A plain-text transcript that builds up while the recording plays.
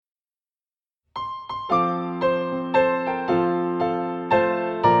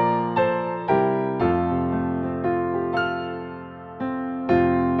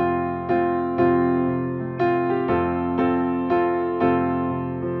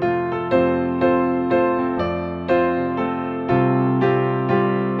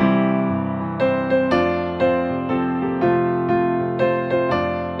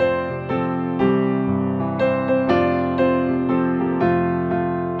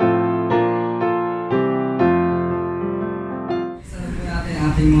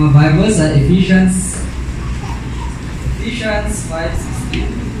ating mga Bibles sa Ephesians 5:16.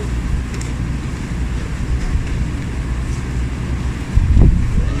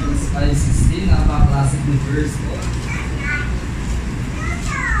 Ephesians 5:16, napaka-classic na verse po.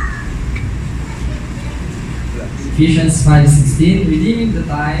 Ephesians 5:16, redeeming the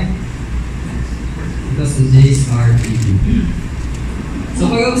time because the days are evil. So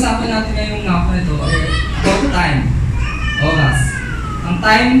pag-uusapan natin ngayong hapon ito ay about time, oras. Ang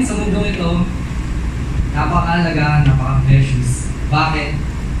time sa mundong ito, napakahalaga, napaka-precious. Bakit?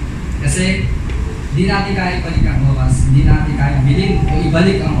 Kasi hindi natin kaya ibalik ang oras, hindi natin kaya bilhin o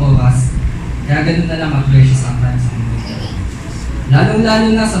ibalik ang oras. Kaya ganun na lang mag-precious ang time sa mundo ito. Lalong-lalo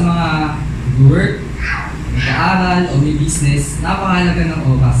na sa mga work, nag-aaral o may business, napakahalaga ng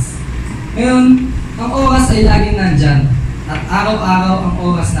oras. Ngayon, ang oras ay laging nandyan. At araw-araw ang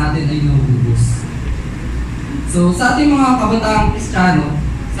oras natin ay nauubos. So sa ating mga kabataang Kristiyano,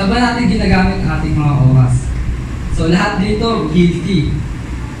 saan ba natin ginagamit ang ating mga oras? So lahat dito, guilty.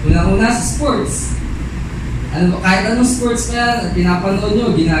 Una-una sa sports. Kahit anong sports pa yan, at pinapanood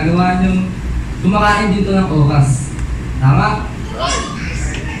nyo, ginagawa nyo, kumakain dito ng oras. Tama?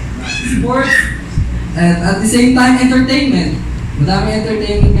 Sports. At the same time, entertainment. Madami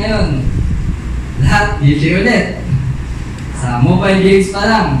entertainment ngayon. Lahat, guilty ulit. Sa mobile games pa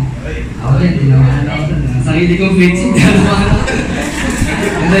lang. Ako rin, tinawanan ako dun. Ang sarili kong friendship, tinawanan ako.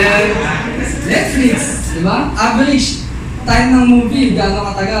 And then, Netflix, diba? Average time ng movie, gano'ng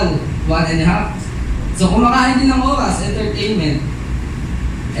katagal? 1.5. So, kumakain din ng oras, entertainment.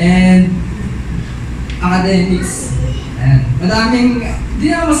 And, academics. Ayan. Madaming, hindi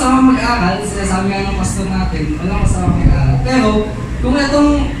na masama mag-aaral, sinasabi nga ng pastor natin, walang masama mag-aaral. Pero, kung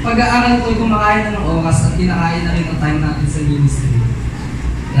itong pag-aaral ito ay kumakain na ng oras at kinakain na rin ang time natin sa ministry.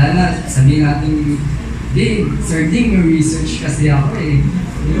 Lalo na, sabihin natin, Sir Ding, may research kasi ako eh.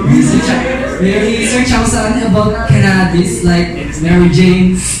 May research ako sa about cannabis, like Mary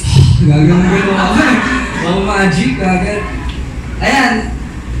Jane, gagawin ako. Wow, magic, gagawin. Ayan,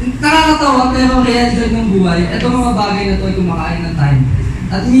 nakakatawa pero realidad ng buhay, itong mga bagay na ito ay kumakain ng time.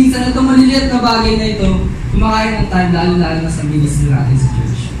 At minsan itong maliliit na bagay na ito, kumakain ng time lalo-lalo na sa ministry natin sa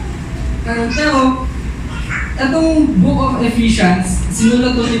church. Pero, itong book of Ephesians,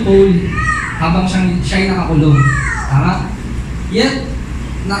 sinulat to ni Paul habang siya'y nakakulong. Tama? Yet,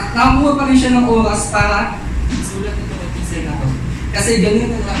 nakakuha pa rin siya ng oras para isulat ito episode na to. Kasi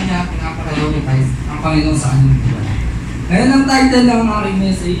ganun na lang niya pinapakayonifize ang Panginoon sa kanyang buhay. Ngayon ang title ng aking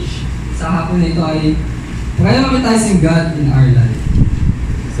message sa hapon na ito ay Prioritizing God in Our Life.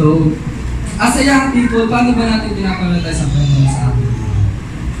 So, as a young people, paano ba natin pinaprioritize ang Panginoon sa atin?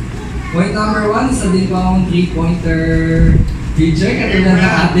 Point number 1, sabihin ko akong 3-pointer picture katulad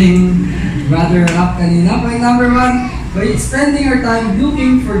ng ating brother Rap kanina. Point number 1, by spending our time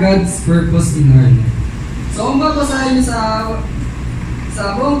looking for God's purpose in our life. So, kung babasahin niyo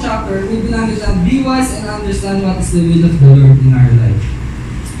sa buong chapter, may binanggit lang, be wise and understand what is the will of the Lord in our life.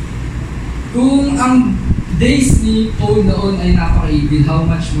 Kung ang days ni Paul noon ay napaka-evil, how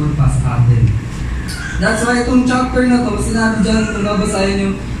much more pa sa atin? That's why itong chapter na to, sinabi dyan, kung nabasahin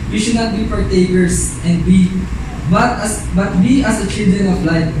nyo, we should not be partakers and but be as a children of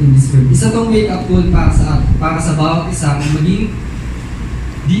light in this world. Isa tong wake-up call para sa bawat isa kung maging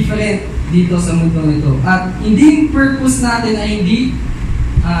different dito sa mundo nito. At hindi yung purpose natin ay hindi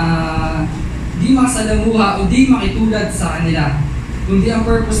makasalamuha, hindi makitulad sa kanila. Kundi ang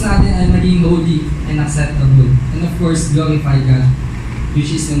purpose natin ay maging holy and acceptable. And of course, glorify God,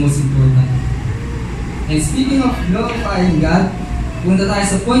 which is the most important. And speaking of glorifying God, punta tayo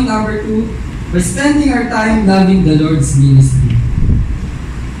sa point number 2, by spending our time loving the Lord's ministry.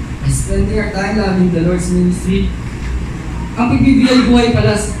 By spending our time loving the Lord's ministry, ang pagbibigay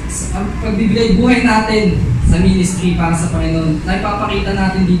buhay natin sa ministry para sa Panginoon, na ipapakita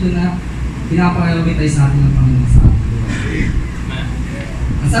natin dito na pinaprioritize natin ang Panginoon sa atin.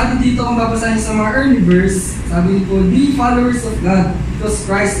 Ang sabi dito, kung babasahin sa mga early verse, sabi ni Paul, be followers of God because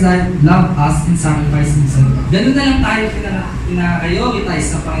Christ loved us and sacrificed Himself. Ganun na lang tayo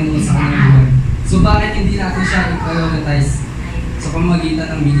pina-prioritize sa Panginoon sa kanyang buhay. So bakit hindi natin siya i-prioritize sa pamamagitan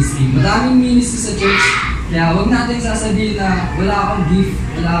ng ministry? Madaming ministry sa church, kaya huwag natin sasabihin na wala akong gift,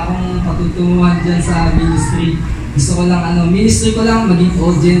 wala akong patutunguhan dyan sa ministry. Gusto ko lang ministry ko lang maging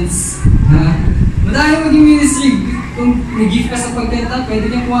audience. Madaming maging ministry. Kung may gift ka sa pagkanta, pwede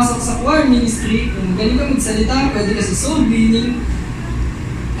kang pumasok sa choir ministry. Kung magaling ka magsalita, pwede ka sa soul winning.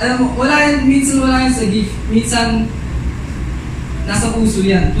 Alam mo, minsan wala yan sa gift. Minsan, nasa puso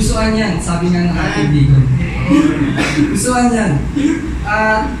yan. Pusuan yan, sabi nga ng ating Digon. Pusuan yan.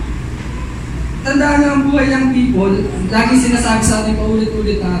 tandaan niyo ang buhay ng people, lagi sinasabi sa ating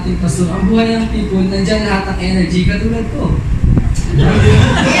paulit-ulit ng ating pastor, ang buhay ng people, nandyan lahat ng energy, katulad ko.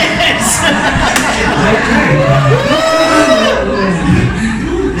 Yes!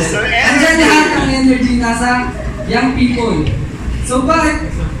 Nandyan lahat ng energy nasa young people. So bakit?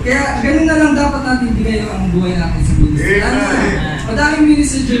 Kaya ganun na lang dapat natin bigay ang buhay natin sa ministry. Madaming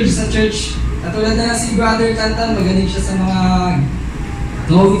ministry sa church. Katulad na si Brother Cantan, magaling siya sa mga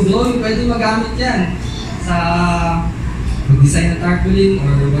drawing. Pwede magamit yan sa mag-design ng tarpaulin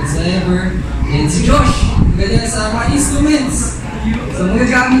or whatsoever. And si Josh, magaling sa mga instruments. So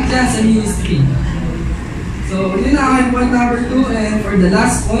magagamit yan sa ministry. So yun na ang point number 2. And for the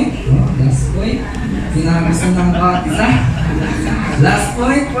last point, pinakagusto ng bawat isa. Last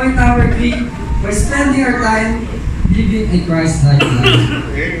point number 3, we're spending our time living a Christ-like life.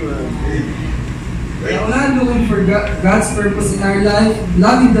 Now, looking for God's purpose in our life,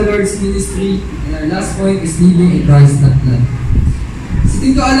 loving the Lord's ministry, and our last point is living a Christ-like life. So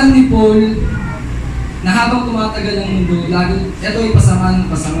dito alam ni Paul na habang tumatagal ang mundo, lagi ito ay pasama ng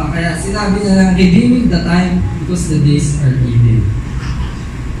pasama. Kaya sinabi niya lang, redeeming the time because the days are evil.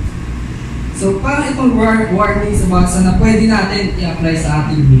 So, parang itong warnings about na pwede natin i-apply sa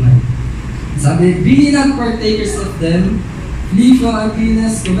ating buhay. Sabi, be not partakers of them, flee from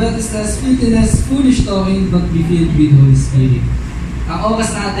uncleanness, covetousness, filthiness, foolish talking, but be filled with Holy Spirit. Ang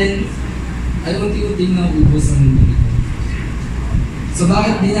oras natin ay unti-unting nauubos sa mundo ito. So,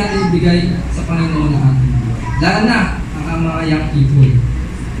 bakit di natin ibigay sa Panginoon ang ating buhay? Lalo na ang mga young people.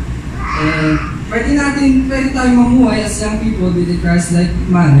 Pwede tayong mamuhay as young people with a Christ-like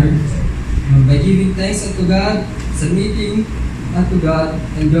manner, by giving thanks unto God, submitting unto God,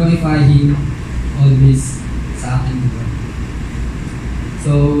 and glorify Him always sa ating buhay.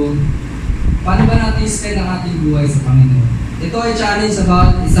 So, paano ba natin spend ang ating buhay sa Panginoon? Ito ay challenge sa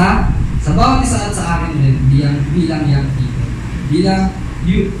bawat isa at sa akin rin bilang young people, bilang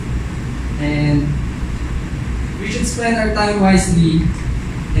youth. And we should spend our time wisely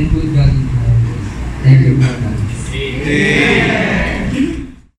and put God in our lives. Thank you very much. Amen.